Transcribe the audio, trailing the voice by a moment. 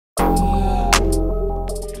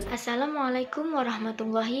Assalamualaikum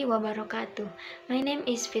warahmatullahi wabarakatuh. My name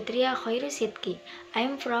is FITRIA KHOIRU SIDQI. I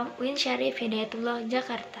am from Win Syarif Hidayatullah,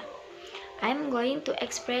 Jakarta. I am going to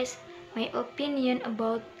express my opinion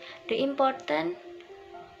about the importance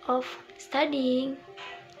of studying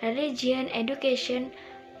religion education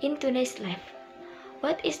in today's life.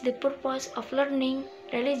 What is the purpose of learning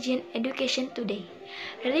religion education today?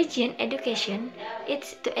 Religion education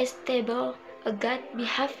is to establish a good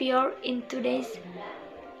behavior in today's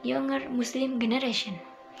younger Muslim generation.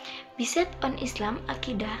 Based on Islam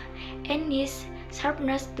aqidah and his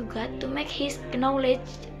sharpness to God to make his knowledge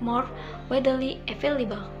more widely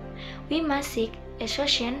available, we must seek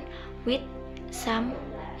association with some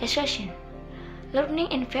association. Learning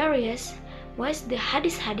in various ways the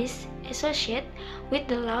hadits-hadits associate with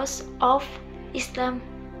the laws of Islam.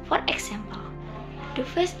 For example, the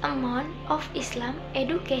vast amount of Islam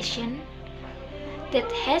education that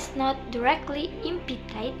has not directly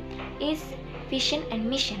impeded its vision and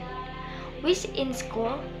mission, which in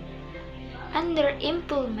school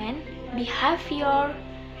underimplement behavior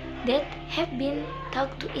that have been taught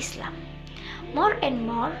to Islam. More and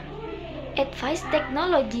more advanced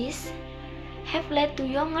technologies have led to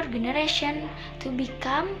younger generation to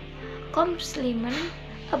become complacent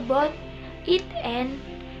about it and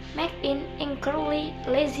make it incredibly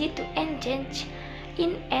lazy to engage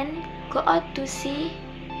in and go out to see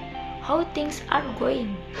how things are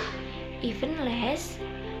going. Even less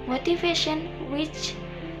motivation, which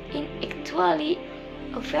is actually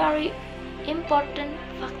a very important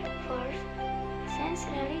factor. First, since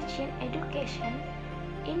religion education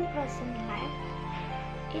in present life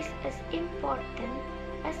is as important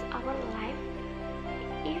as our life,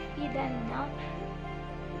 if we do not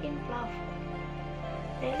involve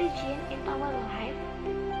religion in our life,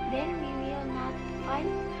 then we will not find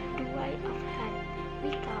the way of God,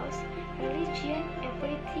 because religion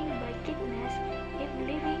everything by goodness. If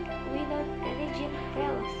living without religion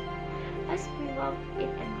fails, as we walk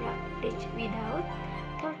in a dark ditch without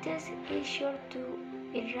torches is sure to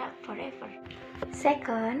be dark forever.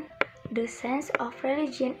 Second, the sense of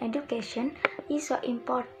religion education is so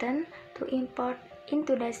important to impart in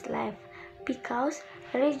today's life, because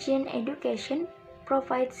religion education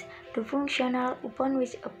provides the functional upon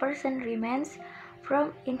which a person remains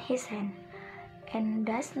firm in his hand, and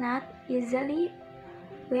does not easily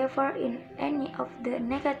waver in any of the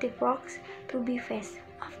negative works to be faced.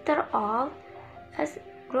 After all, as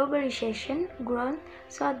globalization grows,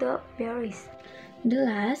 so the varies. The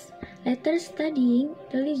last, later studying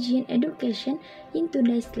religion education in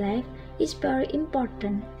today's life is very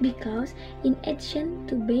important, because in addition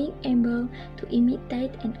to being able to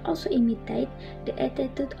imitate and also imitate the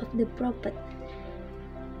attitude of the Prophet,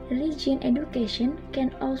 religion education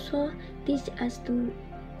can also teach us to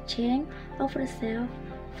change ourselves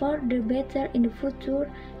for the better in the future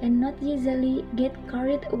and not easily get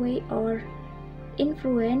carried away or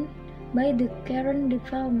influenced by the current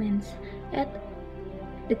developments at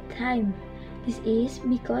the time. This is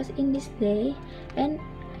because in this day and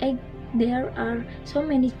age there are so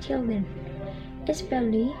many children,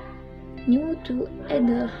 especially new to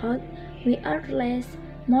adulthood, we are less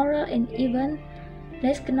moral and even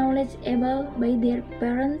less knowledgeable by their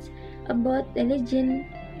parents about religion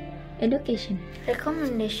education.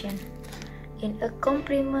 Recommendation: in a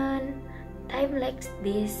complement time like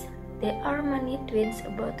this, there are many twins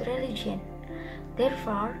about religion.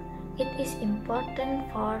 Therefore, it is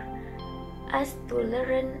important for us to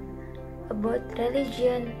learn about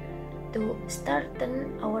religion to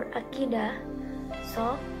strengthen our aqidah,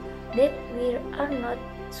 so that we are not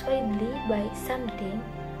swayed by something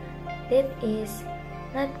that is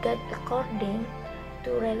not God according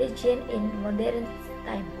to religion in modern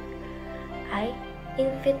time. I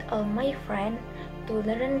invite all my friends to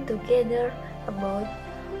learn together about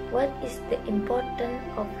what is the importance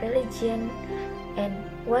of religion and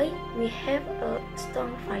why we have a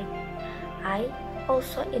strong fight. I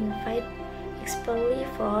also invite especially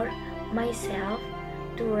for myself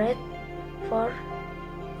to read for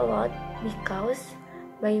a lot, because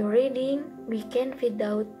by reading we can find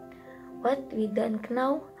out what we don't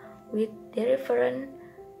know with the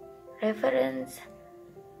reference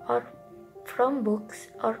or from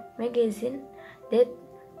books or magazines that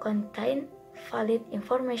contain valid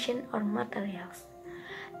information or materials.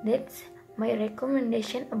 That's my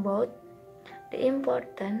recommendation about the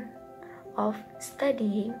importance of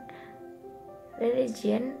studying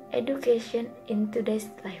religion education in today's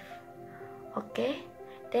life. Okay,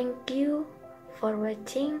 thank you for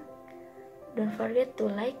watching. Don't forget to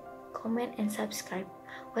like, comment, and subscribe.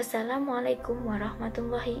 Wassalamualaikum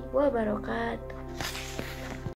warahmatullahi wabarakatuh.